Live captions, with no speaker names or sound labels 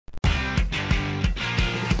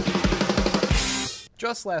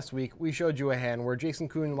Just last week, we showed you a hand where Jason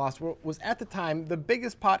Koon lost what was at the time the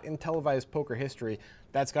biggest pot in televised poker history.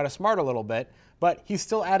 That's got us smart a little bit, but he's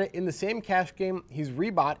still at it in the same cash game. He's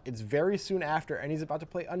rebought. It's very soon after, and he's about to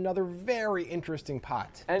play another very interesting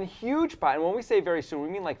pot. And huge pot. And when we say very soon, we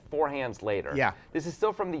mean like 4 hands later. Yeah. This is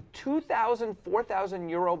still from the 2,000, 4,000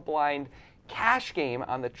 euro blind cash game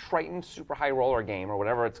on the Triton Super High Roller game, or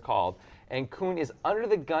whatever it's called. And Koon is under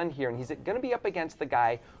the gun here, and he's going to be up against the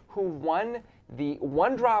guy who won the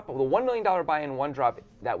one drop, the $1 million buy-in one drop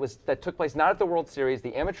that took place not at the World Series,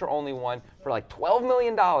 the amateur only one, for like $12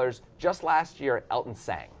 million just last year, Elton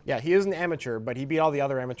Tsang. Yeah, he is an amateur, but he beat all the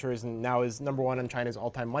other amateurs and now is #1 on China's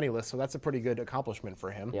all-time money list, so that's a pretty good accomplishment for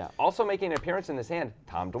him. Yeah, also making an appearance in this hand,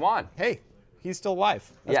 Tom Dwan. Hey, he's still alive.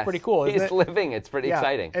 That's yes, pretty cool, isn't it? He's living. It's pretty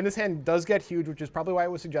exciting. And this hand does get huge, which is probably why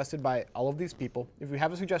it was suggested by all of these people. If you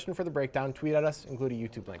have a suggestion for the breakdown, tweet at us, include a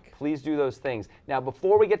YouTube link. Please do those things. Now,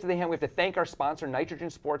 before we get to the hand, we have to thank our sponsor,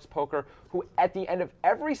 Nitrogen Sports Poker, who at the end of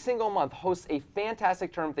every single month hosts a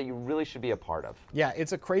fantastic tournament that you really should be a part of. Yeah,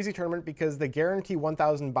 it's a crazy tournament because they guarantee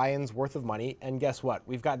 1,000 buy-ins worth of money, and guess what?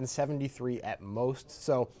 We've gotten 73 at most,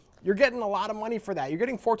 so you're getting a lot of money for that. You're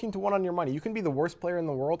getting 14 to 1 on your money. You can be the worst player in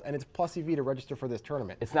the world, and it's plus EV to register for this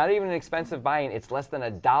tournament. It's not even an expensive buy-in. It's less than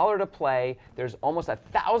 $1 to play. There's almost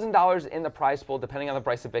 $1,000 in the prize pool, depending on the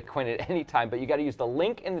price of Bitcoin at any time. But you got to use the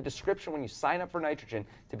link in the description when you sign up for Nitrogen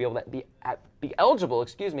to be able to be eligible,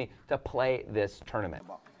 to play this tournament.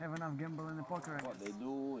 Have enough gamble in the poker. What they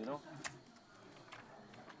do, you know.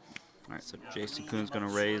 All right, so Jason Koon's going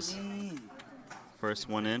to raise first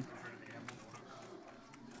one in.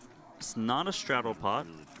 It's not a straddle pot.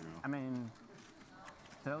 I mean,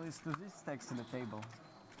 tell this to this stacks to the table.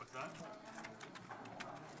 What's that?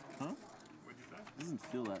 Huh? What'd you say? Doesn't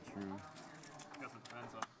feel that true. Guess it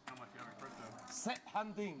depends on how much you have in crypto. Set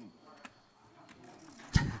hunting.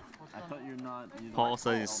 I thought you're not. Paul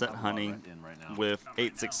says he's set hunting with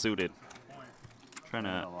 8-6 suited. Trying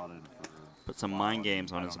to put some mind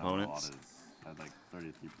games on his opponents. I had like 33%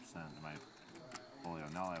 in my portfolio.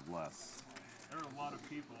 Now I have less. There are a lot of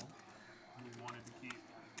people who wanted to keep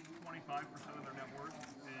 25% of their net worth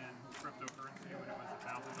in cryptocurrency when it was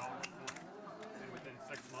 $1,000 a coin. And within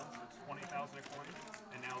 6 months, it's 20,000 a coin.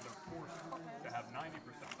 And now they're forced to have 90%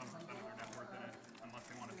 of their net worth in it unless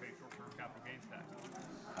they want to pay short-term capital gains tax.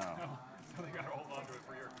 Oh. So they got to hold on to it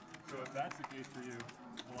for years. So if that's the case for you,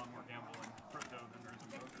 a lot more gamble in crypto than there is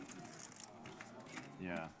in poker.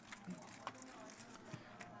 Yeah.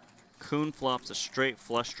 Koon flops a straight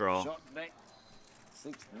flush draw. Short deck.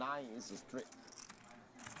 6-9 is a straight.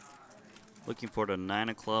 Looking for the 9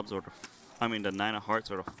 of clubs or the 9 of hearts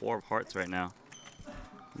or the 4 of hearts right now.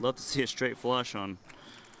 Love to see a straight flush in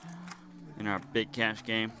our big cash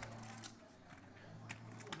game.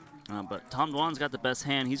 But Tom Dwan's got the best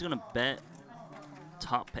hand. He's going to bet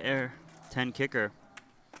top pair, 10 kicker.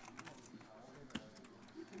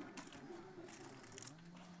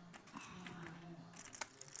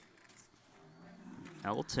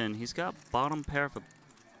 Elton, he's got bottom pair for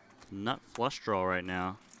nut flush draw right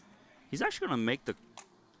now. He's actually going to make the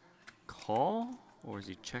call, or is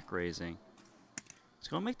he check raising? He's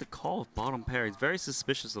going to make the call with bottom pair. He's very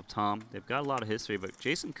suspicious of Tom. They've got a lot of history, but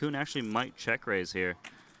Jason Koon actually might check raise here.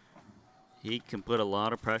 He can put a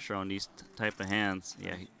lot of pressure on these type of hands.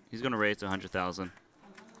 Yeah, he's going to raise to 100,000.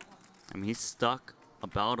 I mean, he's stuck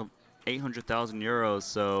about 800,000 euros,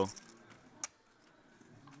 so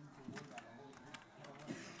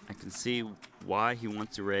I can see why he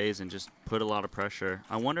wants to raise and just put a lot of pressure.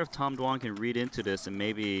 I wonder if Tom Dwan can read into this and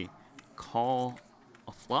maybe call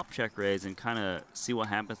a flop check raise and kind of see what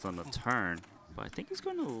happens on the turn. But I think he's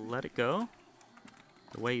going to let it go.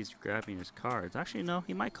 The way he's grabbing his cards. Actually, no,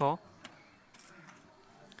 he might call.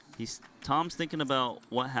 Tom's thinking about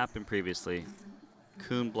what happened previously.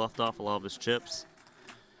 Koon bluffed off a lot of his chips.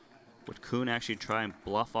 Would Koon actually try and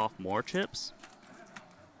bluff off more chips?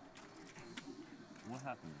 What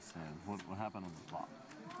happened this hand? What happened on the flop?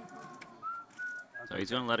 So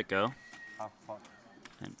he's going to let it go.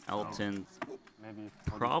 And Elton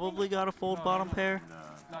probably got a fold bottom pair.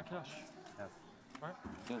 Not cash. Yes. Right?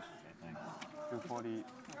 Yes. 240.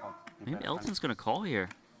 Maybe Elton's going to call here.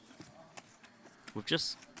 With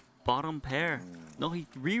just bottom pair. No, he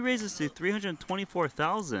re-raises to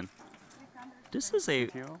 324,000. This is a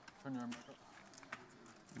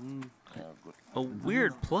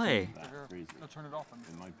weird play. I'll turn it off.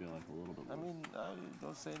 It might be like a little bit. I mean,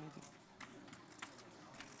 don't say anything.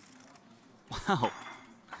 Wow.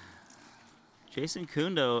 Jason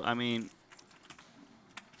Koon, though, I mean,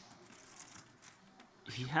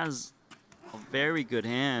 he has a very good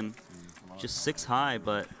hand. Just 6 high,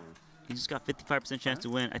 but He's just got 55% chance to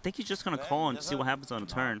win. I think he's just going to call and see what happens on a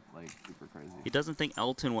turn. Like, super crazy. He doesn't think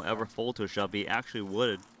Elton will ever fold to a shove. He actually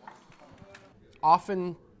would.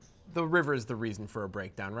 Often, the river is the reason for a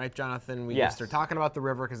breakdown, right, Jonathan? We just are talking about the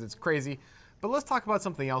river because it's crazy. But let's talk about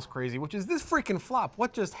something else crazy, which is this freaking flop.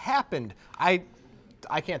 What just happened? I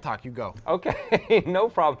can't talk. You go. Okay, no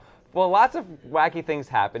problem. Well, lots of wacky things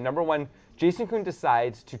happen. Number one, Jason Koon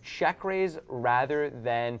decides to check raise rather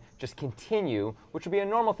than just continue, which would be a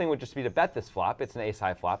normal thing, would just be to bet this flop. It's an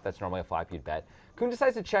ace-high flop. That's normally a flop you'd bet. Koon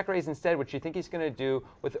decides to check raise instead, which you think he's going to do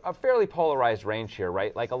with a fairly polarized range here,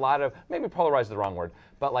 right? Like a lot of, maybe polarized is the wrong word,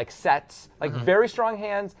 but like sets, like very strong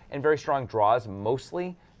hands and very strong draws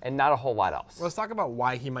mostly, and not a whole lot else. Let's talk about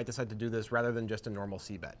why he might decide to do this rather than just a normal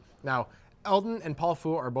c-bet. Now, Elton and Paul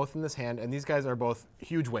Fu are both in this hand, and these guys are both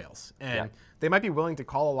huge whales. And they might be willing to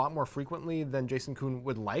call a lot more frequently than Jason Koon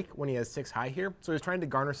would like when he has 6 high here. So he's trying to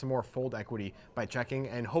garner some more fold equity by checking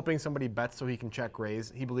and hoping somebody bets so he can check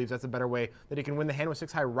raise. He believes that's a better way that he can win the hand with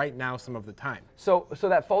 6 high right now some of the time. So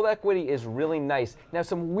that fold equity is really nice. Now,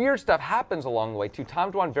 some weird stuff happens along the way, too.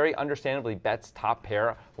 Tom Dwan very understandably bets top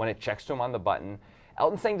pair when it checks to him on the button.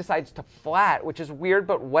 Elton Tsang decides to flat, which is weird,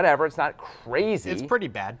 but whatever. It's not crazy. It's pretty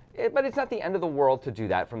bad. But it's not the end of the world to do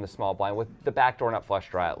that from the small blind with the backdoor nut flush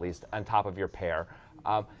draw, at least, on top of your pair.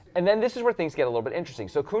 And then this is where things get a little bit interesting.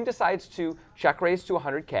 So Koon decides to check raise to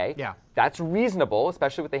 100K. Yeah. That's reasonable,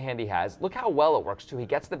 especially with the hand he has. Look how well it works, too. He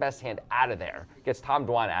gets the best hand out of there. Gets Tom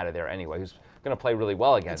Dwan out of there anyway, who's going to play really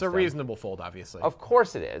well against him. It's a reasonable fold, obviously. Of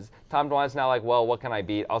course it is. Tom Dwan's now like, well, what can I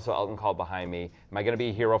beat? Also, Elton called behind me. Am I going to be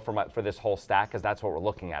a hero for this whole stack? Because that's what we're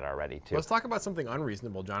looking at already, too. Let's talk about something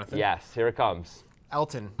unreasonable, Jonathan. Yes, here it comes.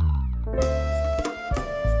 Elton.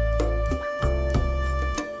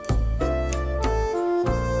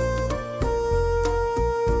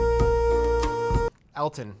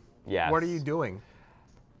 Elton. Yes. What are you doing?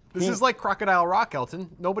 This is like Crocodile Rock, Elton.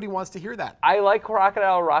 Nobody wants to hear that. I like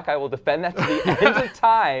Crocodile Rock. I will defend that to the end of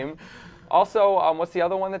time. Also, what's the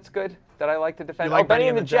other one that's good that I like to defend? You like Benny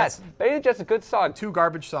and the Jets. Benny and the Jets is a good song. 2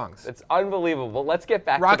 garbage songs. It's unbelievable. Let's get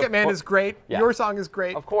back to Rocket Man is great. Yeah. Your song is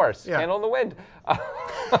great. Of course. Yeah. Candle in the Wind.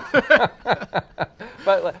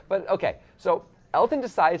 But okay, so Elton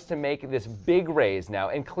decides to make this big raise now,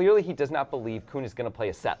 and clearly he does not believe Koon is going to play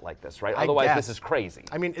a set like this, right? Otherwise, this is crazy.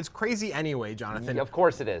 I mean, it's crazy anyway, Jonathan. Of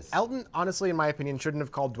course it is. Elton, honestly, in my opinion, shouldn't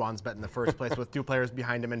have called Dwan's bet in the first place with 2 players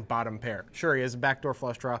behind him and bottom pair. Sure, he has a backdoor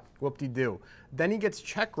flush draw, whoop-de-doo. Then he gets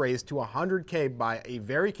check raised to 100K by a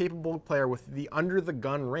very capable player with the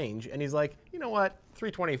under-the-gun range, and he's like, you know what,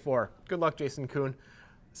 324. Good luck, Jason Koon.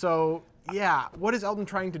 So, yeah, what is Elton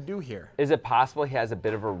trying to do here? Is it possible he has a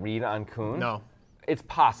bit of a read on Koon? No. It's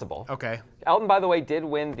possible. Okay. Elton, by the way, did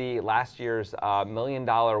win the last year's $1 million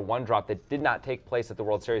one drop that did not take place at the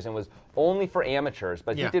World Series and was only for amateurs,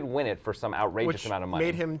 but he did win it for some outrageous amount of money.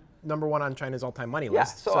 Made him #1 on China's all-time money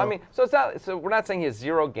list. Yeah, so I mean, so it's not. So we're not saying he has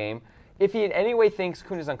 0 game. If he in any way thinks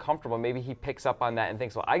Koon is uncomfortable, maybe he picks up on that and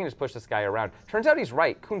thinks, well, I can just push this guy around. Turns out he's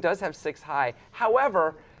right. Koon does have 6 high.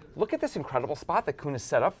 However, look at this incredible spot that Koon has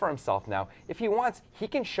set up for himself now. If he wants, he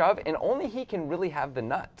can shove, and only he can really have the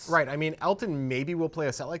nuts. Right. I mean, Elton maybe will play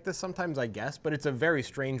a set like this sometimes, I guess, but it's a very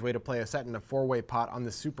strange way to play a set in a 4-way pot on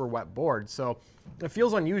the super wet board. So it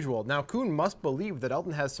feels unusual. Now, Koon must believe that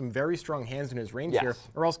Elton has some very strong hands in his range here,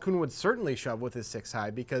 or else Koon would certainly shove with his 6 high,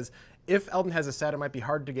 because if Elton has a set, it might be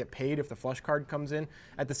hard to get paid if the flush card comes in.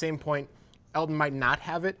 At the same point, Elton might not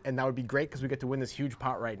have it, and that would be great because we get to win this huge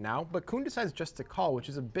pot right now. But Koon decides just to call, which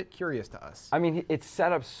is a bit curious to us. I mean, it's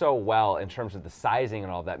set up so well in terms of the sizing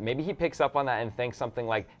and all that. Maybe he picks up on that and thinks something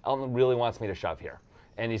like, Elton really wants me to shove here.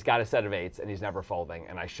 And he's got a set of 8s, and he's never folding,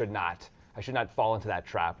 and I should not fall into that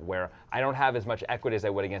trap where I don't have as much equity as I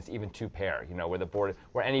would against even 2 pair, you know,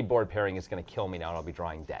 where any board pairing is going to kill me now and I'll be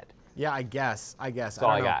drawing dead. Yeah, I guess. That's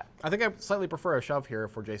all I got. I think I slightly prefer a shove here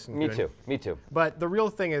for Jason Me Koon. Me too. But the real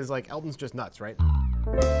thing is, like, Elton's just nuts, right?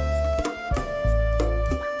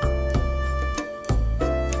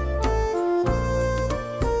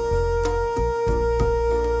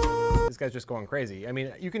 This guy's just going crazy. I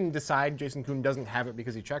mean, you can decide Jason Koon doesn't have it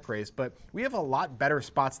because he check raised, but we have a lot better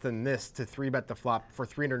spots than this to 3-bet the flop for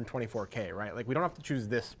 324K, right? Like, we don't have to choose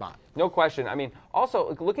this spot. No question. I mean,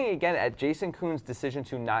 also, looking again at Jason Koon's decision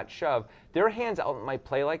to not shove, there are hands Elton might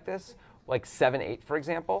play like this, like 7-8, for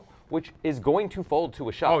example, which is going to fold to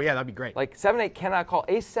a shove. Oh, yeah, that'd be great. Like 7-8 cannot call.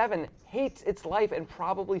 Ace-7 hates its life and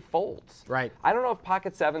probably folds. Right. I don't know if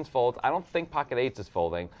pocket 7s folds. I don't think pocket 8s is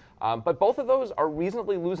folding. But both of those are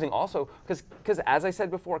reasonably losing also because, as I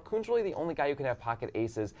said before, Koon's really the only guy who can have pocket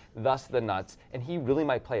aces, thus the nuts, and he really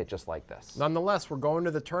might play it just like this. Nonetheless, we're going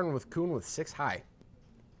to the turn with Koon with 6 high.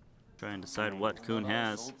 Try and decide what Koon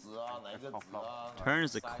has. Turn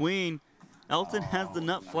is a queen. Elton has the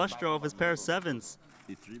nut flush draw of his pair of sevens.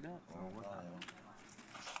 He 3-bet?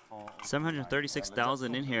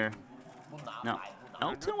 736,000 in here. Now,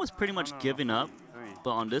 Elton was pretty much giving up,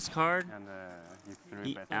 but on this card,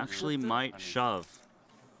 he actually might shove.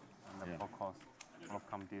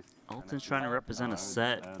 Elton's trying to represent a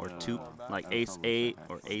set or two, like ace 8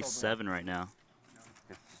 or ace 7 right now.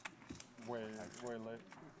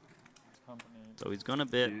 So he's gonna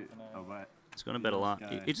bet. He's gonna bet a lot.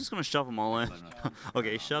 He's just gonna shove them all in.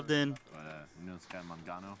 Okay, he shoved in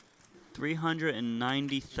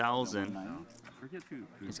 390,000.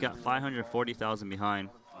 He's got 540,000 behind.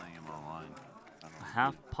 A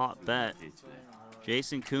half pot bet.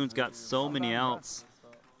 Jason Koon's got so many outs,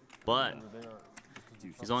 but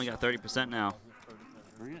he's only got 30% now.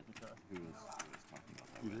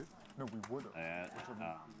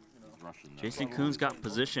 Jason Koon's got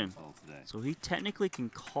position, so he technically can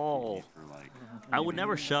call. I would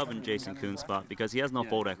never shove in Jason Koon's spot because he has no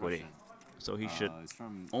fold equity, so he should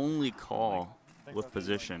only call with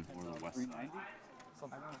position.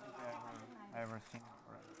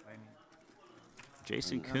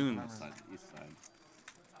 Jason Koon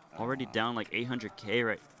already down like 800K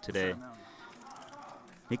right today.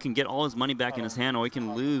 He can get all his money back in his hand, or he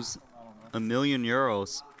can lose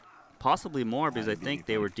 €1,000,000. Possibly more, because I think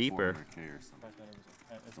they were deeper.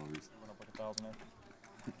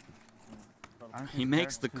 He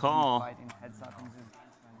makes the call.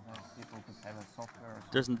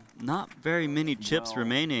 There's not very many chips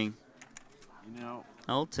remaining.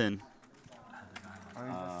 Elton.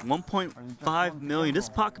 1.5 million. This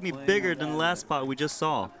pot could be bigger than the last pot we just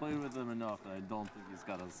saw. I played with him enough that I don't think he's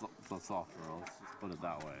got a soft draw. Let's just put it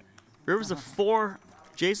that way. Rivers of 4.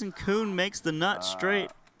 Jason Koon makes the nut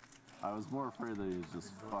straight. I was more afraid that he was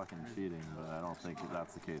just fucking cheating, but I don't think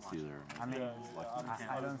that's the case either. I mean,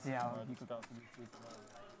 I don't see how he could.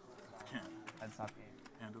 That's up.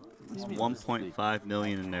 There's 1.5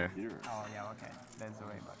 million in there. Oh yeah, okay, that's the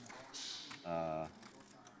way. But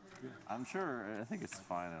I'm sure. I think it's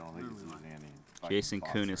fine. I don't think he's losing any. Jason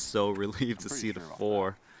Koon is so relieved to see the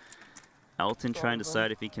 4. Elton trying to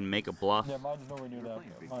decide if he can make a bluff. Yeah, mine's nowhere near that.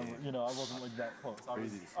 I wasn't like that close. I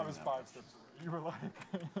was 5 steps. You were like,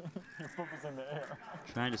 your foot was in the air.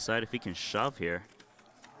 Trying to decide if he can shove here.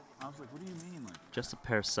 I was like, what do you mean? Like, just a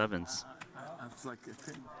pair of 7s. I was like, you know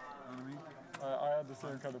what I mean? I had the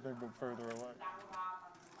same kind of thing, but further away. What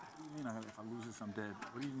do you mean? If I lose this, I'm dead.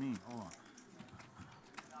 What do you mean? Hold on.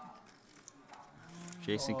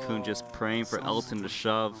 Jason Koon just praying for Elton to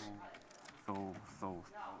shove. So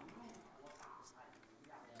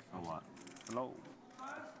what? slow.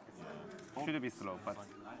 Should be slow, but we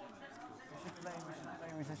should play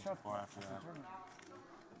with a shot.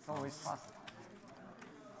 It's always fast.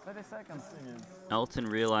 30 seconds. Elton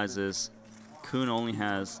realizes Koon only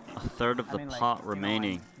has a third of the pot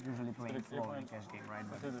remaining. Usually playing slow in cash game, right?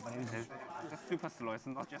 But it's just super slow. It's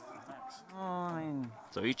not just max. I mean,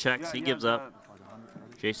 So he checks, he gives up.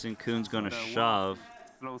 Jason Koon's gonna shove.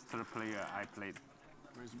 Slowest player I played.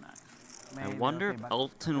 Where's Max? I wonder if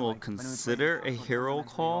Elton will consider a hero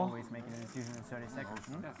call. always making a decision in 30 seconds.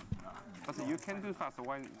 But you can do fast.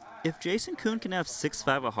 Why? If Jason Koon can have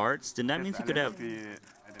 6-5 of hearts, then that means he could have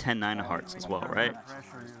 10-9 of hearts as well, right?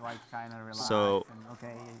 So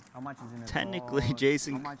technically,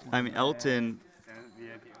 Elton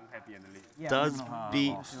does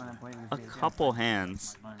beat a couple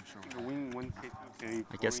hands. I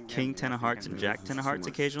guess King 10 of hearts and Jack 10 of hearts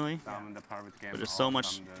occasionally. But there's so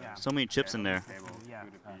many chips in there.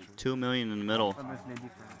 2 million in the middle.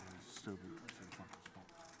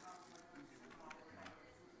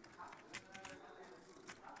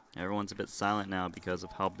 Everyone's a bit silent now because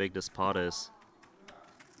of how big this pot is.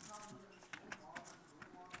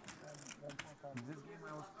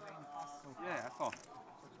 Yeah, I saw.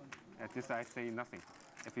 At this I say nothing.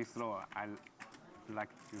 If it's slow, I like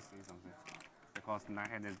to say something. Because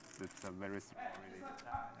 900 is a very slow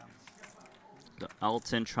already.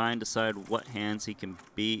 Elton trying to decide what hands he can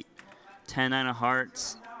beat. 10-9 of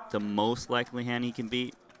hearts, the most likely hand he can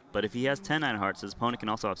beat. But if he has 10-9 of hearts, his opponent can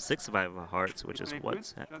also have 6-5 of hearts, which is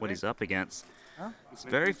what he's up against. It's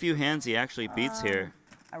very few hands he actually beats here.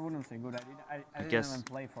 I wouldn't say good. I guess didn't even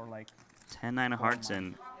play for like 10-9 of hearts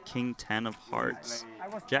and King 10 of hearts,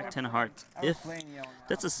 Jack 10 of hearts. If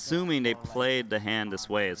that's assuming they played the hand this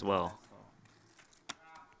way as well.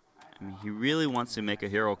 I mean, he really wants to make a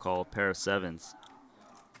hero call, pair of 7s,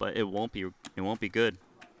 but it won't be good.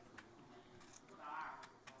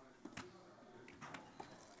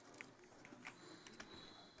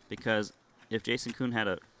 Because if Jason Koon had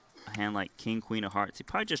a a hand like king, queen of hearts, he'd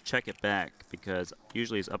probably just check it back because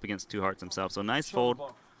usually he's up against 2 hearts himself. So nice fold.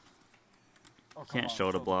 Can't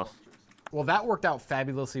show the bluff. Well, that worked out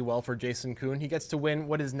fabulously well for Jason Koon. He gets to win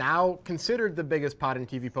what is now considered the biggest pot in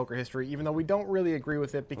TV poker history, even though we don't really agree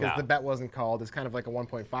with it because the bet wasn't called. It's kind of like a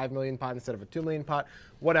 1.5 million pot instead of a 2 million pot.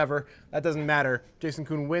 Whatever. That doesn't matter. Jason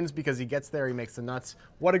Koon wins because he gets there. He makes the nuts.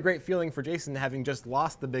 What a great feeling for Jason having just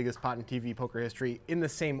lost the biggest pot in TV poker history in the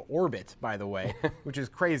same orbit, by the way, which is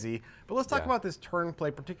crazy. But let's talk about this turn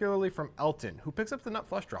play, particularly from Elton, who picks up the nut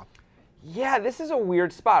flush draw. Yeah, this is a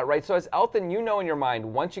weird spot, right? So as Elton, you know in your mind,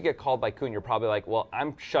 once you get called by Koon, you're probably like, well,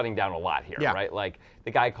 I'm shutting down a lot here, right? Like,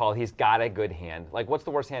 the guy called, he's got a good hand. Like, what's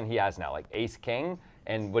the worst hand he has now? Like, ace-king?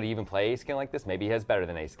 And would he even play ace-king like this? Maybe he has better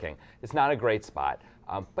than ace-king. It's not a great spot.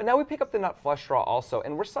 But now we pick up the nut flush draw also,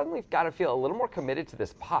 and we're suddenly got to feel a little more committed to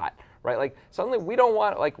this pot, right? Like, suddenly we don't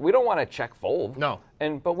want to check fold. No.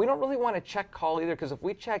 But we don't really want to check call either, because if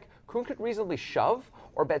we check, Koon could reasonably shove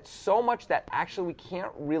or bet so much that actually we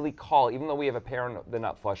can't really call, even though we have a pair in the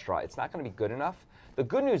nut flush draw. It's not going to be good enough. The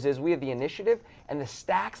good news is we have the initiative, and the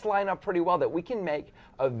stacks line up pretty well that we can make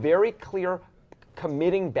a very clear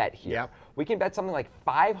committing bet here. We can bet something like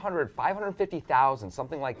 500, 550,000,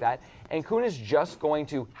 something like that, and Koon is just going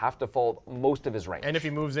to have to fold most of his range. And if he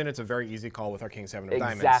moves in, it's a very easy call with our king 7 of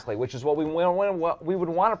diamonds. Exactly, which is what we would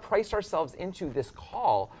want to price ourselves into this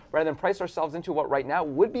call rather than price ourselves into what right now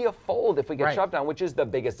would be a fold if we get shoved down, which is the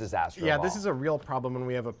biggest disaster of all. This is a real problem when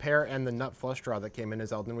we have a pair and the nut flush draw that came in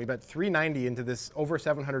as Elton. We bet 390 into this over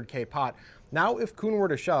 700K pot. Now, if Koon were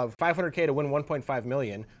to shove 500K to win 1.5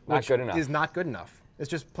 million, which is not good enough. It's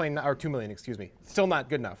just plain, or 2 million, excuse me. Still not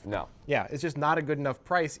good enough. No. Yeah, it's just not a good enough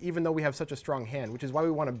price, even though we have such a strong hand, which is why we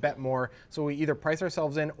want to bet more. So we either price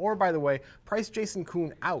ourselves in, or by the way, price Jason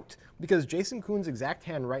Koon out. Because Jason Koon's exact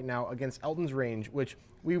hand right now against Elton's range, which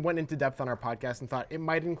we went into depth on our podcast and thought it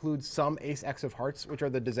might include some ace-x of hearts, which are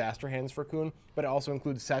the disaster hands for Koon, but it also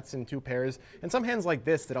includes sets and 2 pairs, and some hands like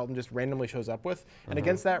this that Elton just randomly shows up with. And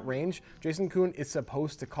against that range, Jason Koon is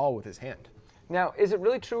supposed to call with his hand. Now, is it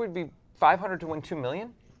really true it would be 500 to win 2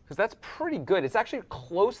 million? Because that's pretty good. It's actually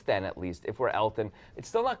close then, at least, if we're Elton. It's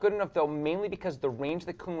still not good enough, though, mainly because the range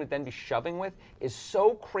that Koon would then be shoving with is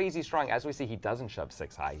so crazy strong. As we see, he doesn't shove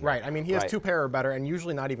 6 high here. Right. I mean, he has 2 pair or better, and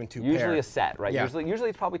usually not even 2 pair. Usually a set, right? Yeah. Usually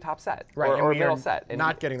it's probably top set, right, or a middle set. And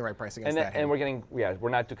not getting the right price against that hand. And we're getting, we're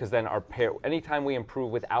not, because then our pair, anytime we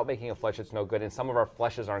improve without making a flush, it's no good. And some of our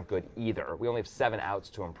flushes aren't good either. We only have 7 outs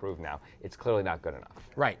to improve now. It's clearly not good enough.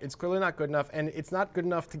 Right. It's clearly not good enough, and it's not good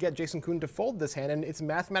enough to get Jason Koon to fold this hand, and it's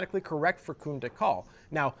mathematically correct for Koon to call.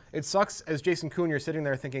 Now, it sucks as Jason Koon, you're sitting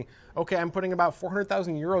there thinking, okay, I'm putting about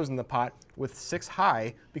 400,000 euros in the pot with 6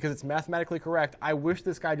 high because it's mathematically correct. I wish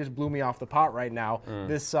this guy just blew me off the pot right now.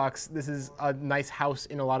 This sucks. This is a nice house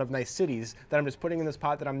in a lot of nice cities that I'm just putting in this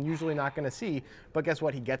pot that I'm usually not going to see, but guess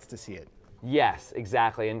what? He gets to see it. Yes,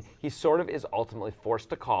 exactly. And he sort of is ultimately forced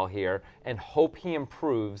to call here and hope he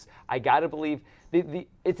improves. I got to believe,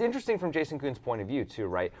 it's interesting from Jason Koon's point of view too,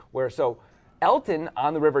 right? So Elton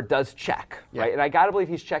on the river does check, right? And I got to believe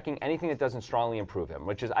he's checking anything that doesn't strongly improve him,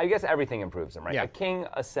 which is, I guess everything improves him, right? A king,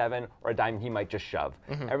 a 7, or a diamond, he might just shove.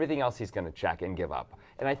 Everything else he's going to check and give up.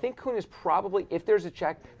 And I think Koon is probably, if there's a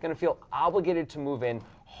check, going to feel obligated to move in,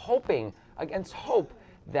 hoping against hope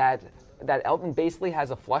that Elton basically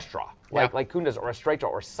has a flush draw, like Koon does, or a straight draw,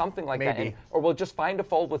 or something like that. Or we'll just find a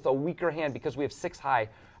fold with a weaker hand because we have 6 high.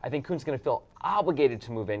 I think Koon's going to feel obligated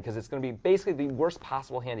to move in because it's going to be basically the worst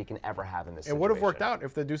possible hand he can ever have in this situation. It would have worked out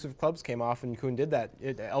if the deuce of clubs came off and Koon did that.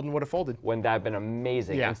 Elton would have folded. Wouldn't that have been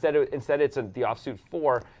amazing? Instead it's the offsuit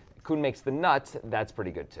 4. Koon makes the nuts. That's pretty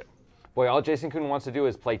good too. Boy, all Jason Koon wants to do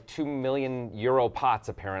is play 2 million euro pots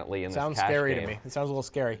apparently in this cash game. Sounds scary to me. It sounds a little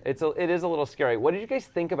scary. It is a little scary. What did you guys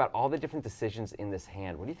think about all the different decisions in this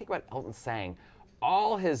hand? What do you think about Elton Tsang?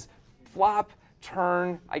 All his flop,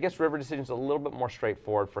 turn, I guess river decision's a little bit more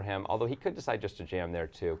straightforward for him, although he could decide just to jam there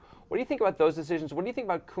too. What do you think about those decisions? What do you think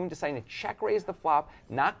about Koon deciding to check raise the flop,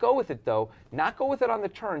 not go with it though, not go with it on the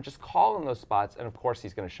turn, just call in those spots, and of course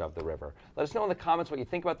he's going to shove the river. Let us know in the comments what you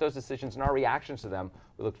think about those decisions and our reactions to them.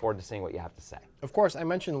 We look forward to seeing what you have to say. Of course, I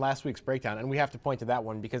mentioned last week's breakdown, and we have to point to that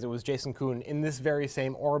one because it was Jason Koon in this very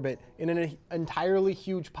same orbit in an entirely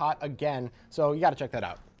huge pot again, so you got to check that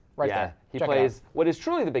out. Right there. He plays what is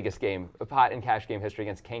truly the biggest game of pot and cash game history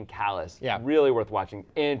against King Callis. Really worth watching.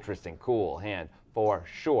 Interesting, cool hand for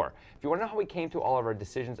sure. If you want to know how we came to all of our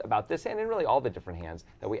decisions about this hand and really all the different hands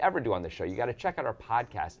that we ever do on this show, you got to check out our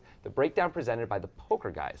podcast, The Breakdown, presented by the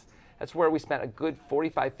Poker Guys. That's where we spent a good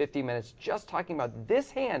 45, 50 minutes just talking about this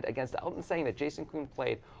hand against Elton Tsang that Jason Koon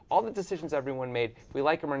played, all the decisions everyone made, if we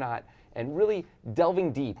like him or not, and really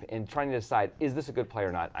delving deep in trying to decide, is this a good play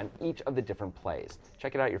or not, on each of the different plays.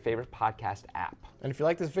 Check it out at your favorite podcast app. And if you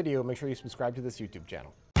like this video, make sure you subscribe to this YouTube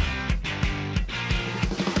channel.